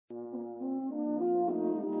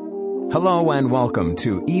Hello and welcome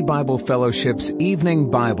to E-Bible Fellowship's Evening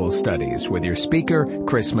Bible Studies with your speaker,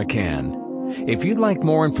 Chris McCann. If you'd like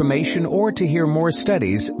more information or to hear more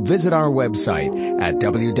studies, visit our website at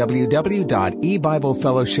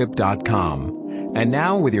www.ebiblefellowship.com. And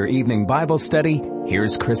now with your evening Bible study,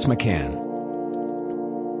 here's Chris McCann.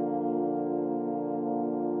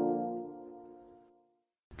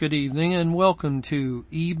 Good evening and welcome to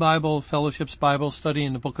E-Bible Fellowship's Bible study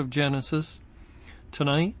in the book of Genesis.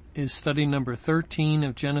 Tonight is study number 13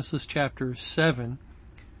 of Genesis chapter 7,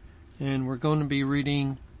 and we're going to be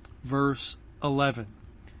reading verse 11.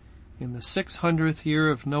 In the 600th year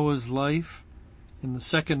of Noah's life, in the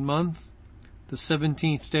second month, the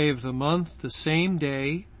 17th day of the month, the same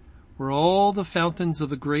day, were all the fountains of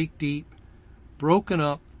the great deep broken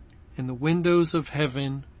up, and the windows of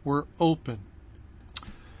heaven were open.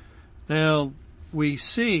 Now, we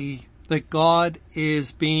see that God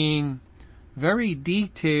is being very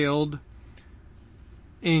detailed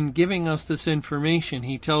in giving us this information.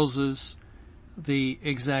 He tells us the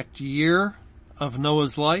exact year of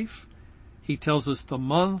Noah's life. He tells us the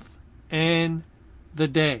month and the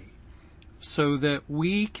day so that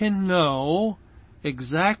we can know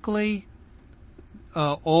exactly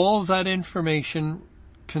all of that information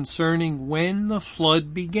concerning when the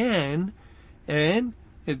flood began. And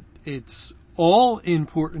it's all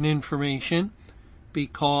important information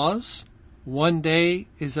because one day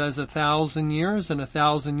is as 1,000 years, and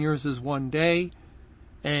 1,000 years is one day.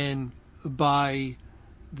 And by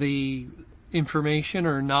the information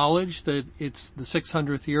or knowledge that it's the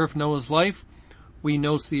 600th year of Noah's life, we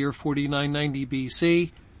know it's the year 4990 BC,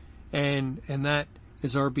 and that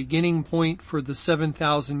is our beginning point for the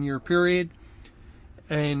 7,000 year period,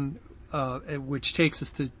 and which takes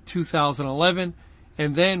us to 2011.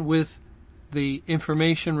 And then with the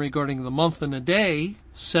information regarding the month and the day,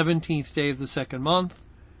 17th day of the second month,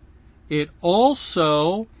 it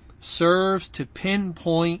also serves to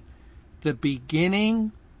pinpoint the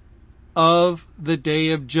beginning of the day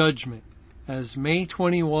of judgment, as May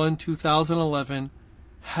 21, 2011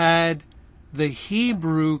 had the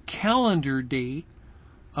Hebrew calendar date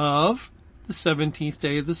of the 17th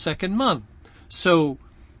day of the second month. So,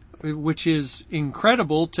 which is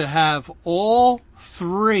incredible to have all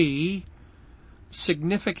three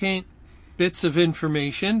significant bits of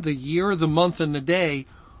information, the year, the month, and the day,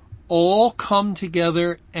 all come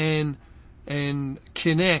together and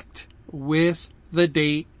connect with the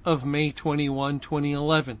date of May 21,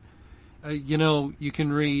 2011. You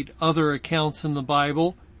can read other accounts in the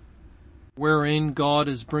Bible wherein God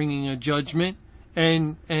is bringing a judgment,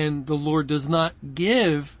 and the Lord does not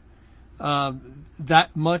give that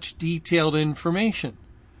much detailed information.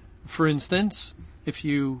 For instance, if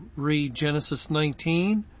you read Genesis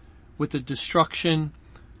 19 with the destruction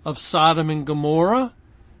of Sodom and Gomorrah,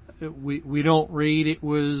 we don't read it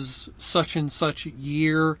was such and such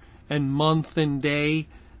year and month and day,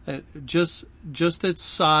 just that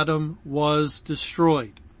Sodom was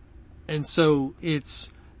destroyed. And so it's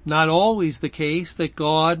not always the case that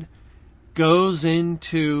God goes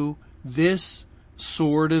into this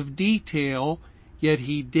sort of detail, yet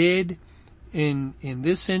he did in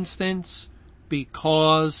this instance,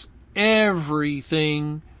 because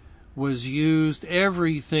everything was used,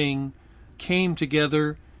 everything came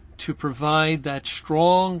together to provide that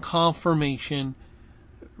strong confirmation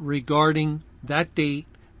regarding that date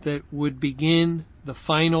that would begin the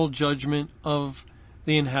final judgment of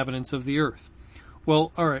the inhabitants of the earth.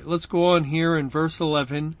 Well, all right, let's go on here in verse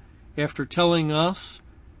 11. After telling us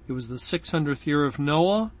it was the 600th year of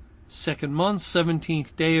Noah, second month,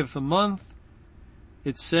 17th day of the month,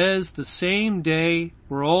 it says, the same day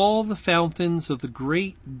were all the fountains of the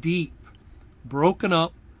great deep broken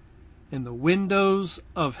up, and the windows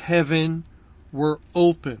of heaven were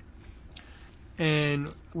open.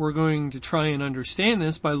 And we're going to try and understand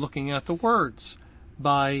this by looking at the words,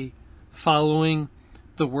 by following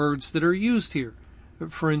the words that are used here.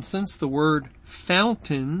 For instance, the word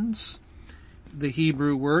fountains, the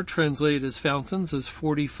Hebrew word translated as fountains is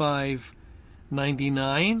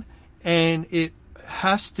 4599, and it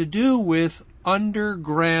has to do with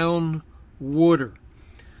underground water.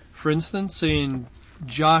 For instance, in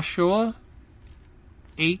Joshua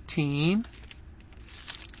 18,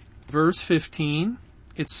 verse 15,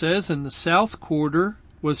 it says, and the south quarter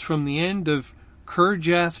was from the end of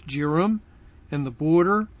Kirjath Jearim, and the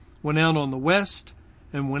border went out on the west,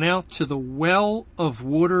 and went out to the well of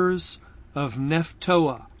waters of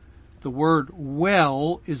Nephtoah. The word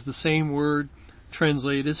well is the same word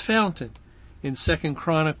translated as fountain. In 2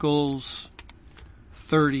 Chronicles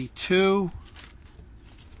 32,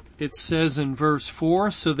 it says in verse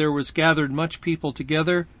 4, so there was gathered much people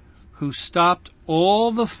together who stopped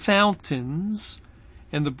all the fountains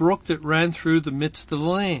and the brook that ran through the midst of the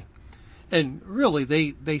land. And really,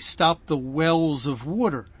 they stopped the wells of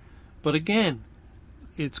water. But again,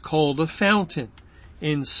 it's called a fountain.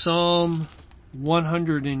 In Psalm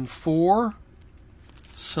 104,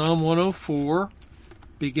 Psalm 104,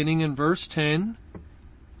 beginning in verse 10,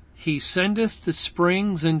 He sendeth the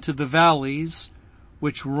springs into the valleys,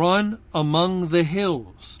 which run among the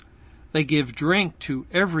hills. They give drink to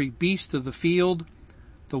every beast of the field.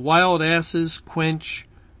 The wild asses quench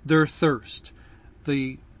their thirst.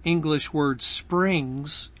 The English word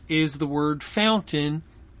springs is the word fountain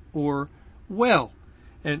or well.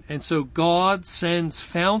 And so God sends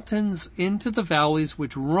fountains into the valleys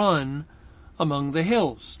which run among the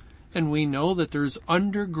hills. And we know that there's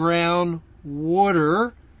underground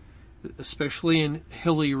water, especially in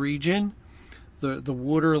hilly region. The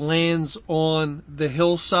water lands on the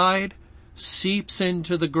hillside, seeps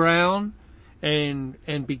into the ground,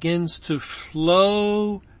 and begins to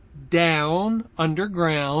flow down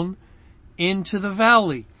underground into the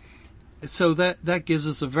valley. So that gives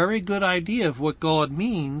us a very good idea of what God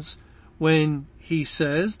means when he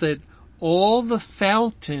says that all the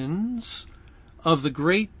fountains of the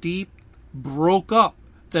great deep broke up.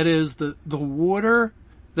 That is, the water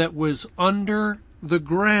that was under the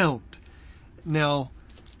ground. Now,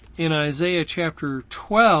 in Isaiah chapter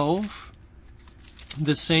 12,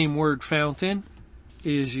 the same word fountain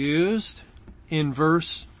is used in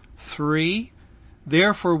verse 3.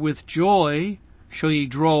 Therefore with joy shall ye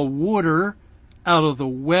draw water out of the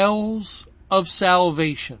wells of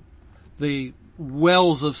salvation. The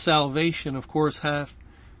wells of salvation, of course, have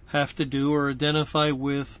to do or identify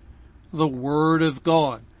with the Word of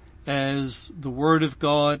God, as the Word of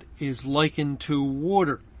God is likened to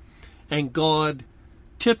water. And God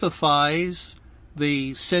typifies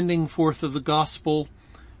the sending forth of the gospel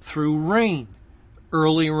through rain,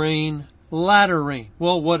 early rain, latter rain.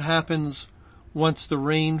 Well, what happens once the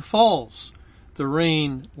rain falls? The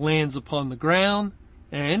rain lands upon the ground,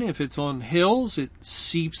 and if it's on hills, it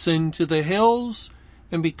seeps into the hills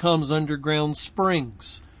and becomes underground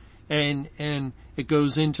springs. And it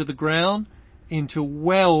goes into the ground, into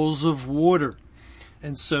wells of water.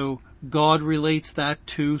 And so God relates that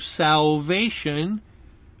to salvation,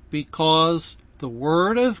 because the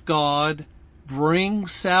Word of God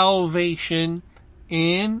brings salvation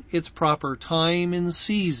in its proper time and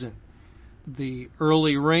season. The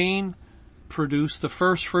early rain produced the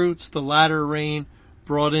first fruits. The latter rain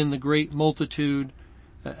brought in the great multitude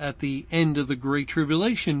at the end of the Great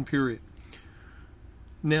Tribulation period.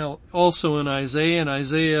 Now, also in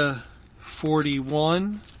Isaiah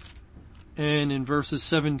 41, and in verses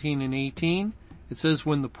 17 and 18, it says,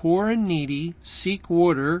 When the poor and needy seek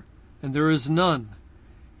water, and there is none,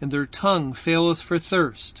 and their tongue faileth for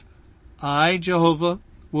thirst, I, Jehovah,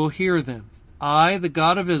 will hear them. I, the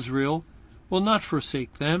God of Israel, will not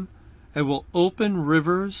forsake them. I will open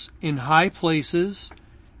rivers in high places,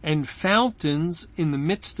 and fountains in the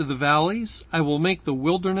midst of the valleys. I will make the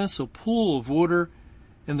wilderness a pool of water,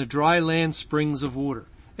 and the dry land springs of water.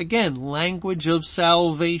 Again, language of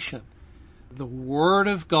salvation. The Word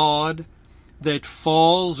of God that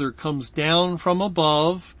falls or comes down from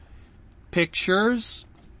above pictures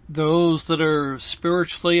those that are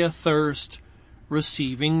spiritually athirst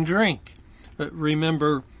receiving drink.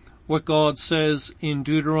 Remember what God says in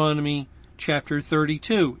Deuteronomy chapter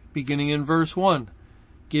 32, beginning in verse 1.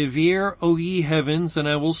 Give ear, O ye heavens, and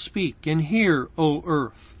I will speak, and hear, O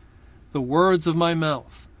earth, the words of my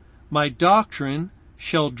mouth. My doctrine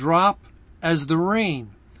shall drop as the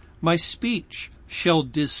rain. My speech shall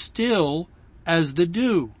distill as the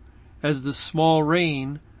dew, as the small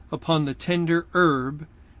rain upon the tender herb,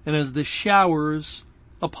 and as the showers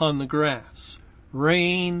upon the grass.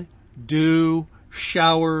 Rain, dew,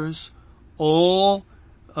 showers, all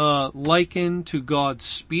likened to God's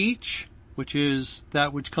speech, which is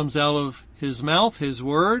that which comes out of his mouth, his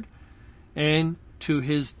word, and to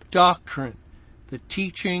his doctrine, the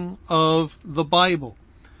teaching of the Bible.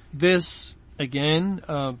 This, again,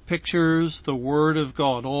 pictures the Word of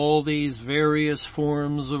God, all these various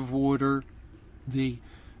forms of water, the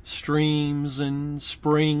streams and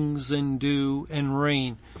springs and dew and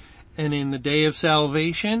rain. And in the day of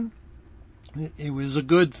salvation, it was a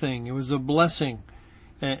good thing. It was a blessing.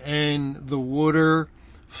 And the water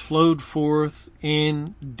flowed forth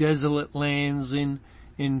in desolate lands, in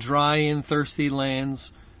dry and thirsty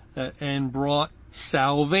lands, and brought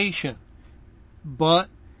salvation. But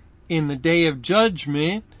in the day of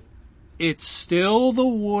judgment, it's still the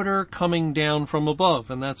water coming down from above.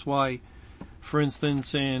 And that's why, for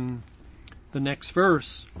instance, in the next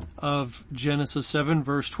verse of Genesis 7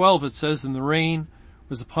 verse 12, it says, "And the rain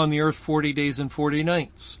was upon the earth 40 days and 40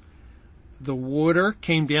 nights. The water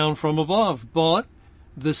came down from above, but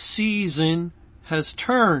the season has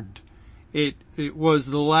turned." It was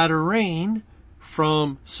the latter rain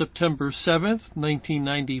from September 7th,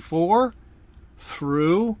 1994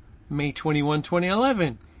 through May 21,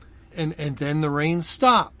 2011. And then the rain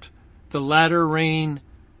stopped. The latter rain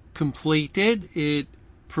completed. It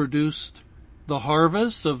produced the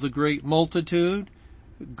harvest of the great multitude.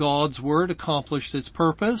 God's word accomplished its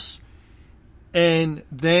purpose. And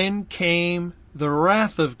then came the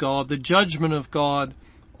wrath of God, the judgment of God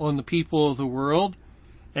on the people of the world.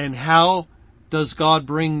 And how does God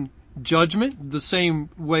bring judgment? The same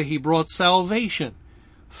way he brought salvation,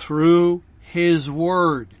 through his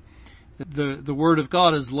word. The word of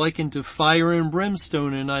God is likened to fire and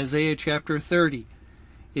brimstone in Isaiah chapter 30.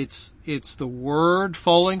 It's the word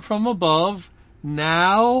falling from above,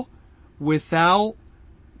 now without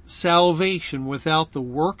salvation, without the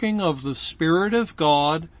working of the Spirit of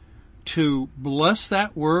God to bless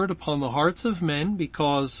that word upon the hearts of men,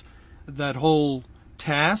 because that whole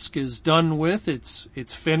task is done with.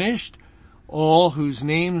 It's finished. All whose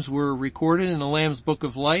names were recorded in the Lamb's Book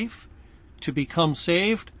of Life to become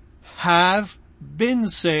saved have been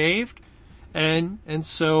saved. And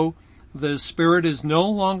so the Spirit is no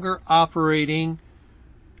longer operating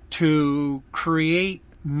to create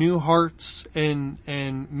new hearts and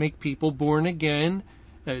make people born again,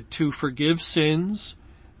 to forgive sins.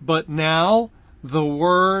 But now the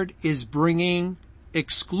Word is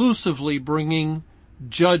exclusively bringing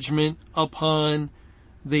judgment upon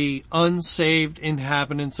the unsaved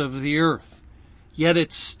inhabitants of the earth. Yet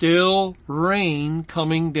it's still rain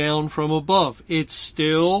coming down from above. It's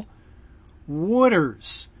still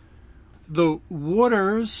waters. The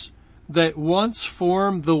waters that once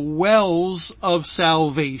formed the wells of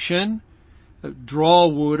salvation draw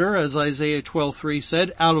water, as Isaiah 12:3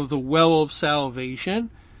 said, out of the well of salvation.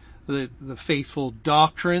 The faithful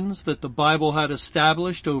doctrines that the Bible had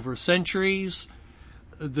established over centuries,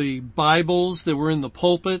 the Bibles that were in the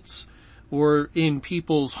pulpits or in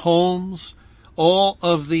people's homes, all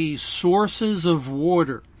of the sources of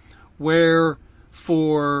water, where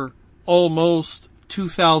for almost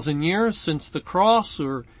 2,000 years since the cross,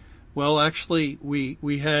 actually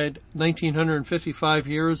we had 1955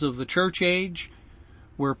 years of the church age,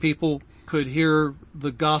 where people could hear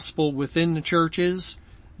the gospel within the churches.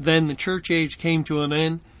 Then the church age came to an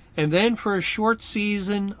end. And then for a short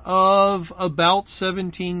season of about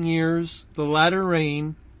 17 years, the latter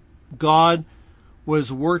rain, God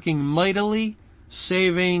was working mightily,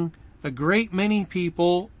 saving a great many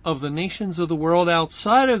people of the nations of the world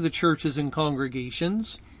outside of the churches and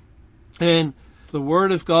congregations. And the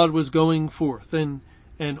word of God was going forth. And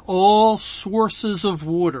all sources of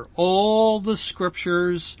water, all the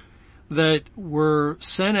scriptures that were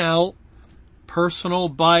sent out, personal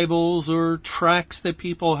Bibles or tracts that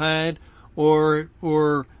people had,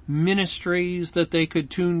 or ministries that they could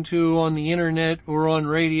tune to on the internet or on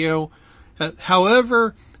radio.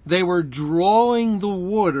 However, they were drawing the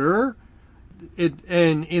water,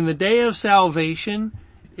 and in the day of salvation,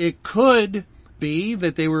 it could be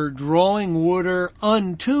that they were drawing water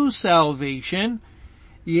unto salvation,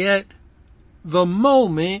 yet the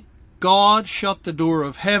moment God shut the door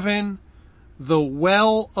of heaven, the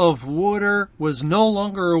well of water was no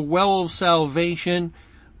longer a well of salvation,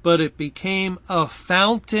 but it became a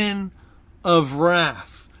fountain of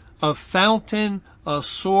wrath, a fountain, a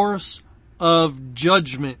source of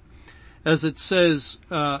judgment. As it says,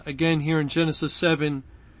 again here in Genesis 7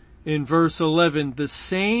 in verse 11, "The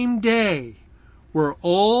same day were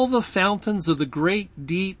all the fountains of the great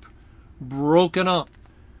deep broken up."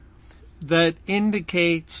 That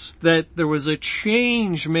indicates that there was a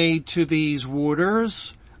change made to these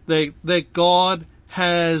waters, that God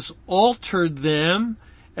has altered them,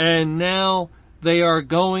 and now they are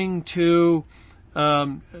going to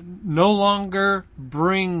no longer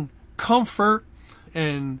bring comfort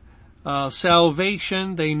and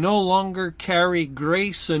salvation. They no longer carry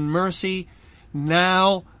grace and mercy.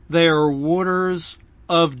 Now they are waters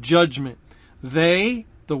of judgment. The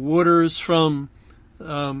waters from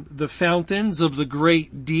the fountains of the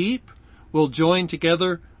great deep will join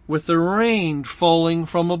together with the rain falling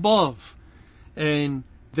from above, and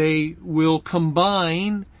they will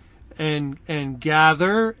combine and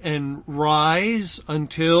gather and rise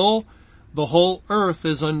until the whole earth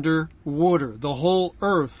is under water. The whole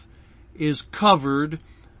earth is covered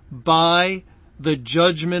by the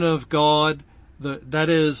judgment of God. That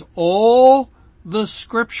is, all the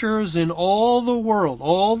scriptures in all the world,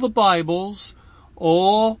 all the Bibles,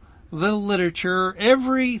 all the literature,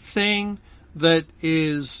 everything that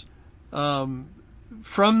is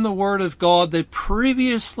from the Word of God that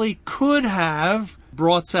previously could have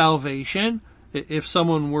brought salvation, if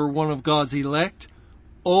someone were one of God's elect,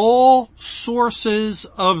 all sources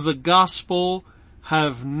of the gospel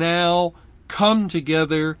have now come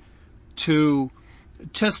together to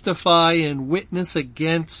testify and witness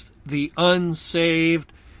against the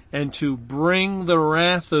unsaved and to bring the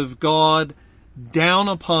wrath of God down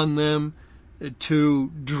upon them,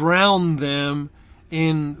 to drown them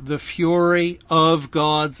in the fury of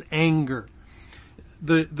God's anger.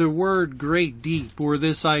 The word great deep, or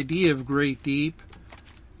this idea of great deep,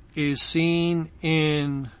 is seen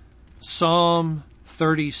in Psalm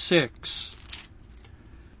 36.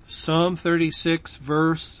 Psalm 36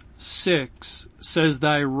 verse 6 says,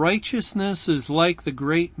 "Thy righteousness is like the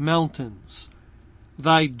great mountains.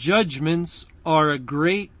 Thy judgments are a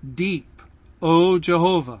great deep, O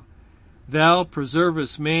Jehovah. Thou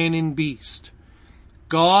preservest man and beast."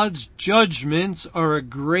 God's judgments are a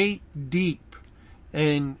great deep.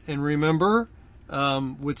 And remember,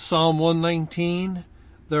 with Psalm 119,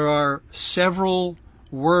 there are several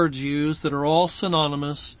words used that are all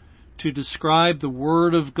synonymous to describe the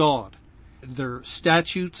Word of God. They're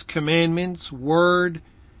statutes, commandments, word,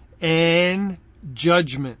 and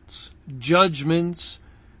judgments. Judgments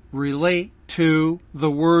relate to the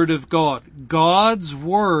Word of God. God's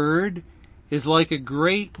Word is like a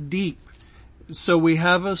great deep. So we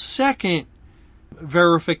have a second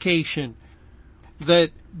verification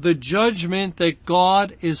that the judgment that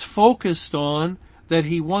God is focused on, that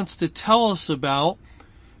He wants to tell us about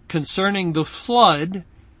concerning the flood,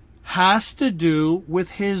 has to do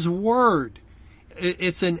with His Word.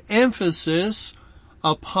 It's an emphasis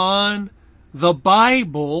upon the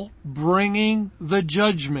Bible bringing the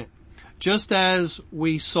judgment. Just as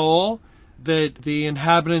we saw that the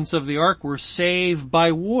inhabitants of the ark were saved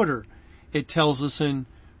by water, it tells us in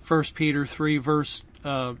 1 Peter 3 verse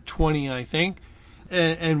 20, I think.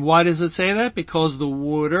 And why does it say that? Because the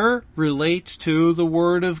water relates to the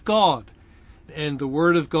Word of God. And the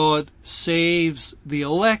Word of God saves the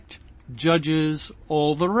elect, judges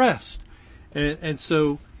all the rest. And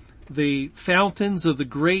so the fountains of the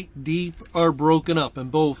great deep are broken up. And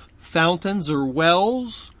both fountains or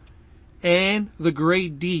wells and the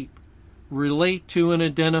great deep relate to and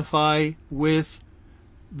identify with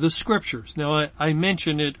the Scriptures. Now, I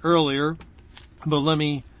mentioned it earlier, but let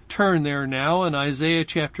me turn there now in Isaiah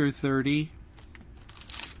chapter 30.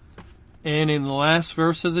 And in the last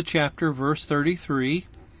verse of the chapter, verse 33,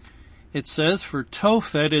 it says, "For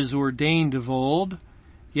Tophet is ordained of old,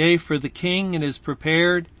 yea, for the king it is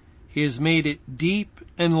prepared, he has made it deep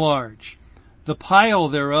and large. The pile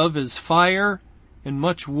thereof is fire and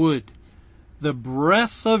much wood. The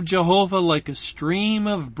breath of Jehovah like a stream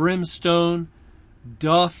of brimstone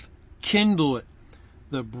doth kindle it."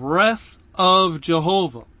 The breath of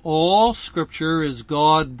Jehovah. All Scripture is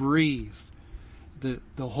God breathed.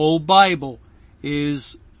 The whole Bible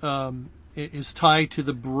is tied to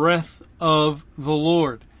the breath of the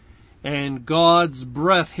Lord. And God's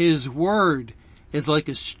breath, His Word, is like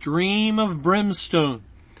a stream of brimstone.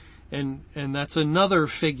 And that's another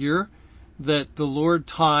figure that the Lord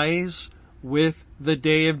ties with the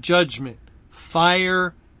day of judgment.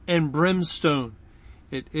 Fire and brimstone.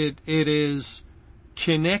 It is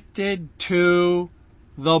connected to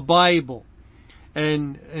the Bible.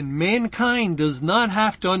 And mankind does not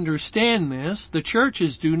have to understand this. The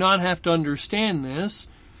churches do not have to understand this.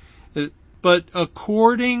 But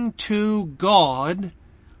according to God,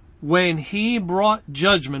 when He brought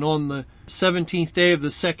judgment on the 17th day of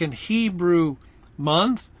the second Hebrew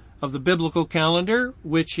month of the biblical calendar,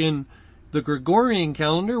 which in the Gregorian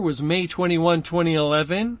calendar was May 21,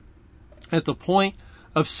 2011, at the point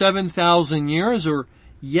of 7,000 years, or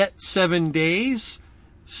yet 7 days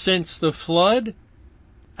since the flood,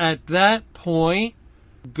 at that point,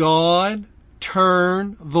 God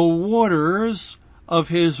turned the waters of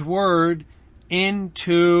His Word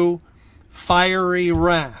into fiery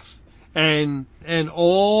wrath. And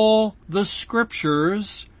all the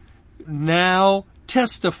Scriptures now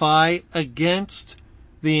testify against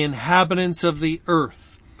the inhabitants of the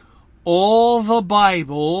earth. All the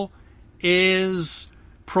Bible is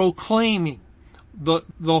proclaiming.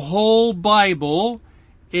 The whole Bible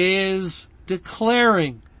is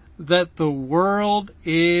declaring that the world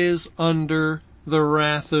is under the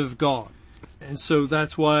wrath of God. And so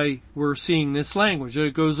that's why we're seeing this language.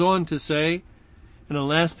 It goes on to say in the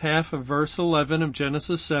last half of verse 11 of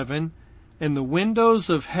Genesis 7, "And the windows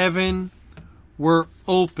of heaven were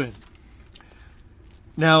open."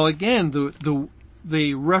 Now again,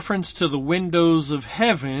 the reference to the windows of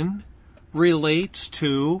heaven relates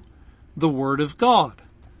to the Word of God.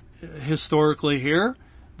 Historically here,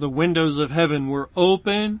 the windows of heaven were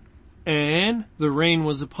open and the rain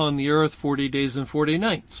was upon the earth 40 days and 40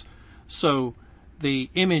 nights. So the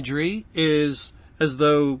imagery is as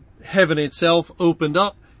though heaven itself opened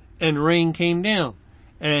up and rain came down.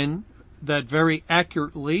 And that very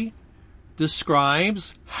accurately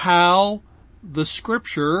describes how the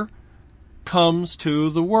scripture comes to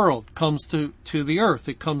the world, comes to the earth.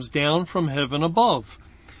 It comes down from heaven above.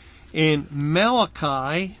 In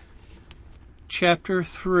Malachi chapter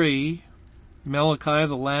 3, Malachi,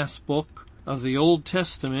 the last book of the Old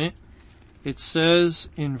Testament, it says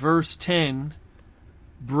in verse 10,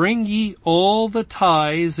 "Bring ye all the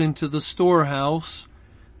tithes into the storehouse,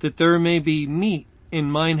 that there may be meat in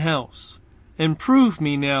mine house. And prove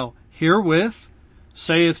me now herewith,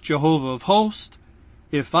 saith Jehovah of hosts,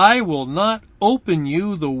 if I will not open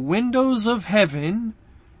you the windows of heaven,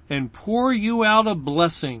 and pour you out a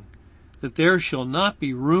blessing, that there shall not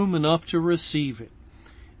be room enough to receive it."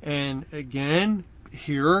 And again,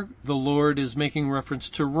 here the Lord is making reference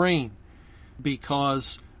to rain,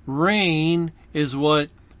 because rain is what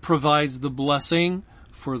provides the blessing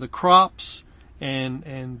for the crops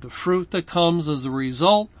and the fruit that comes as a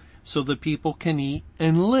result, so that people can eat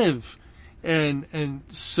and live. And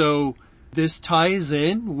so this ties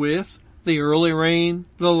in with the early rain,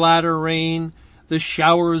 the latter rain, the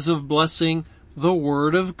showers of blessing. The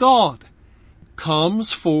Word of God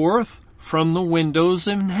comes forth from the windows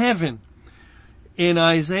in heaven. In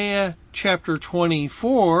Isaiah chapter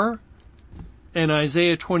 24, and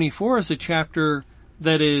Isaiah 24 is a chapter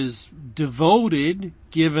that is devoted,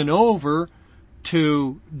 given over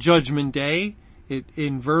to Judgment Day.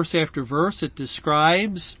 In verse after verse, it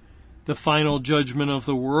describes the final judgment of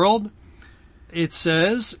the world. It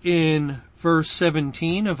says in verse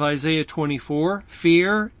 17 of Isaiah 24,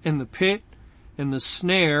 "Fear and the pit and the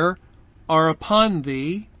snare are upon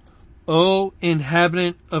thee, O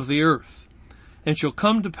inhabitant of the earth. And shall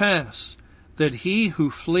come to pass that he who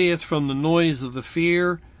fleeth from the noise of the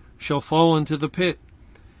fear shall fall into the pit.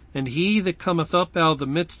 And he that cometh up out of the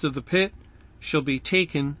midst of the pit shall be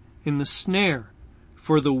taken in the snare.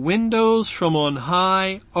 For the windows from on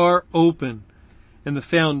high are open, and the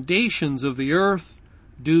foundations of the earth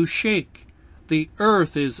do shake. The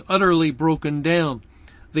earth is utterly broken down.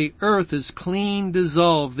 The earth is clean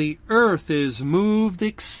dissolved. The earth is moved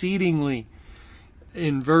exceedingly."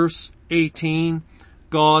 In verse 18,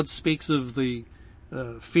 God speaks of the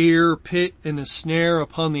fear, pit, and a snare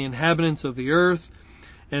upon the inhabitants of the earth.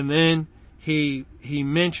 And then he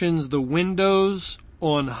mentions the windows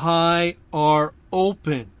on high are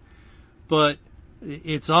open. But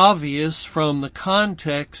it's obvious from the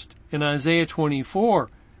context in Isaiah 24,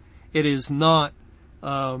 it is not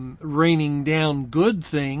raining down good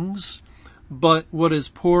things, but what is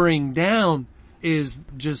pouring down is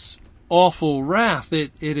just awful wrath.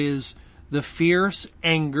 It is the fierce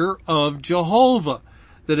anger of Jehovah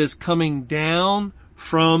that is coming down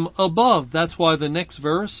from above. That's why the next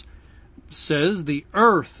verse says the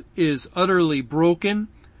earth is utterly broken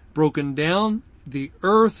down. The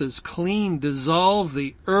earth is clean dissolved.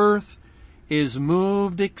 The earth is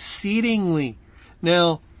moved exceedingly.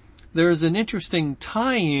 Now, there's an interesting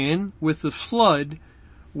tie-in with the flood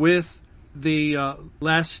with the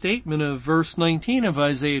last statement of verse 19 of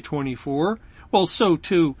Isaiah 24. Well, so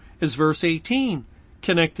too is verse 18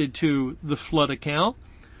 connected to the flood account,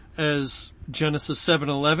 as Genesis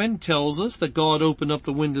 7:11 tells us that God opened up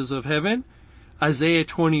the windows of heaven. Isaiah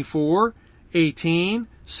 24:18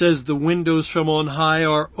 says the windows from on high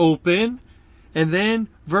are open. And then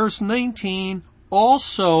verse 19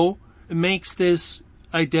 also makes this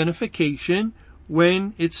identification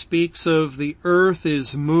when it speaks of the earth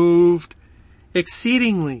is moved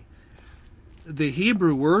exceedingly. The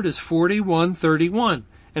Hebrew word is 41:31,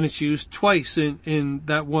 and it's used twice in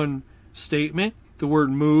that one statement. The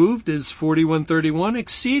word moved is 41:31,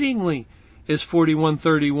 exceedingly is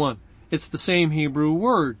 41:31. It's the same Hebrew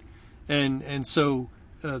word. And so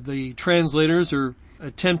the translators are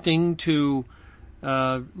attempting to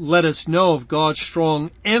let us know of God's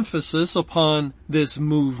strong emphasis upon this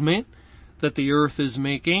movement that the earth is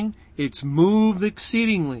making. It's moved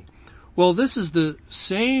exceedingly. Well, this is the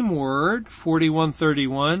same word,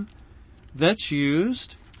 41:31, that's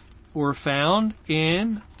used or found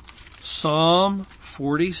in Psalm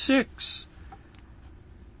 46.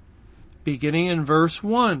 Beginning in verse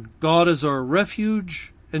 1, God is our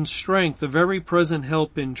refuge and strength, a very present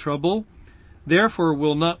help in trouble. Therefore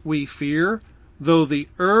will not we fear, though the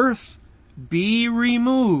earth be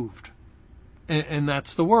removed. And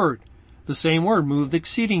that's the word. The same word, moved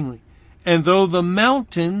exceedingly. And though the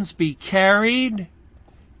mountains be carried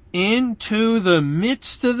into the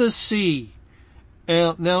midst of the sea.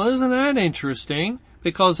 Now isn't that interesting?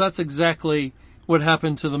 Because that's exactly what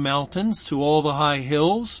happened to the mountains, to all the high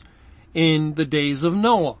hills in the days of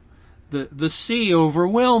Noah. The sea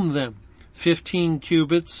overwhelmed them. 15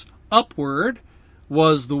 cubits upward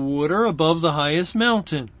was the water above the highest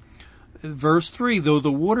mountain. Verse 3, though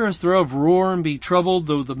the waters thereof roar and be troubled,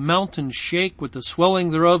 though the mountains shake with the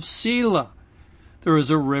swelling thereof, Selah. There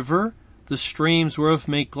is a river, the streams whereof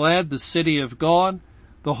make glad the city of God,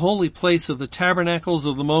 the holy place of the tabernacles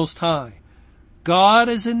of the Most High. God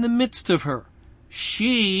is in the midst of her.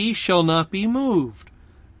 She shall not be moved.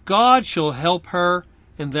 God shall help her,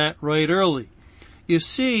 and that right early. You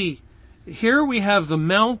see, here we have the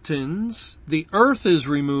mountains, the earth is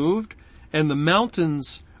removed, and the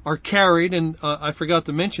mountains are carried, and I forgot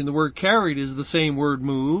to mention the word carried is the same word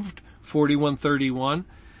moved, 41:31.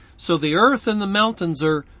 So the earth and the mountains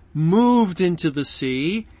are moved into the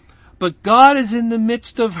sea, but God is in the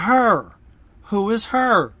midst of her. Who is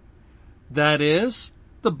her? That is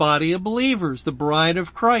the body of believers, the bride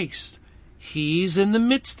of Christ. He's in the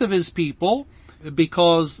midst of his people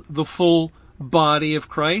because the full body of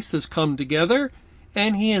Christ has come together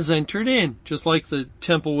and he has entered in. Just like the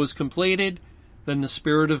temple was completed, then the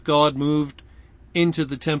Spirit of God moved into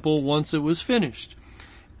the temple once it was finished.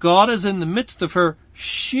 God is in the midst of her.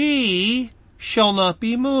 She shall not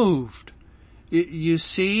be moved. You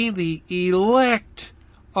see, the elect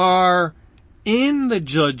are in the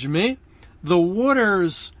judgment. The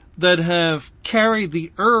waters that have carried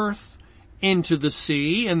the earth into the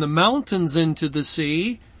sea and the mountains into the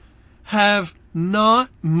sea have not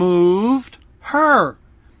moved her,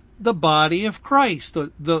 the body of Christ,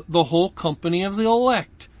 the whole company of the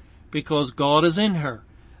elect, because God is in her.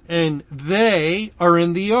 And they are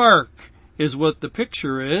in the ark, is what the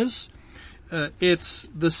picture is. It's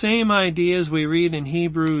the same idea as we read in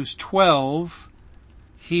Hebrews 12,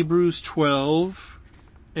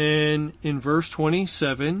 and in verse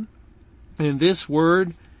 27, and this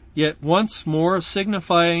word, yet once more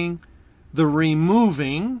signifying the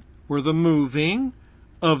removing, or the moving,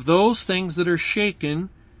 of those things that are shaken,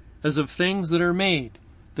 as of things that are made,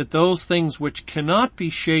 that those things which cannot be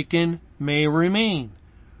shaken may remain.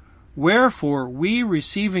 Wherefore, we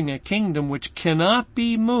receiving a kingdom which cannot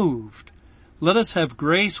be moved, let us have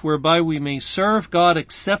grace whereby we may serve God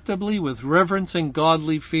acceptably with reverence and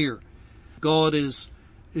godly fear.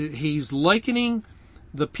 He's likening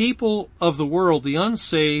the people of the world, the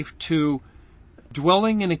unsaved, to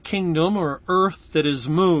dwelling in a kingdom or earth that is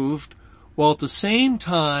moved, while at the same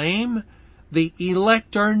time the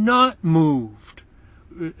elect are not moved.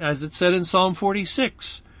 As it said in Psalm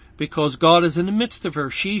 46, because God is in the midst of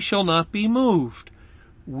her, she shall not be moved.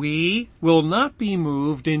 We will not be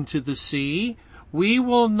moved into the sea. We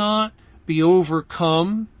will not be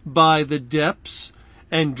overcome by the depths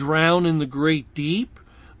and drown in the great deep,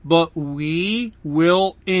 but we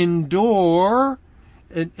will endure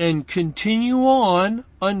and continue on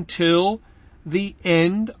until the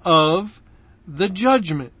end of the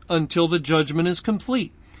judgment, until the judgment is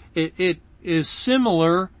complete. It is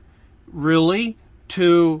similar, really,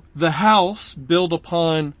 to the house built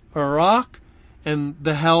upon a rock and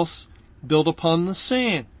the house built upon the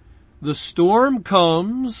sand. The storm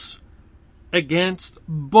comes against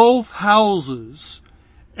both houses,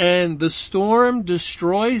 and the storm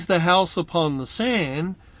destroys the house upon the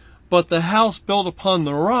sand, but the house built upon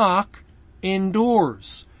the rock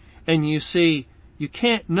endures. And you see, you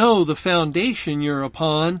can't know the foundation you're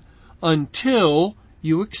upon until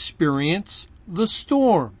you experience the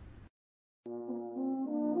storm.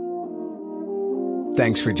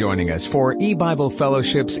 Thanks for joining us for E-Bible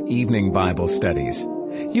Fellowship's Evening Bible Studies.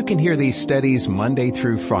 You can hear these studies Monday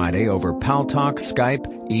through Friday over Paltalk, Skype,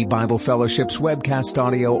 E-Bible Fellowship's webcast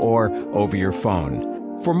audio, or over your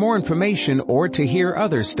phone. For more information or to hear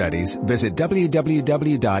other studies, visit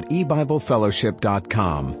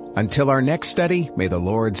www.ebiblefellowship.com. Until our next study, may the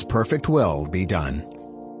Lord's perfect will be done.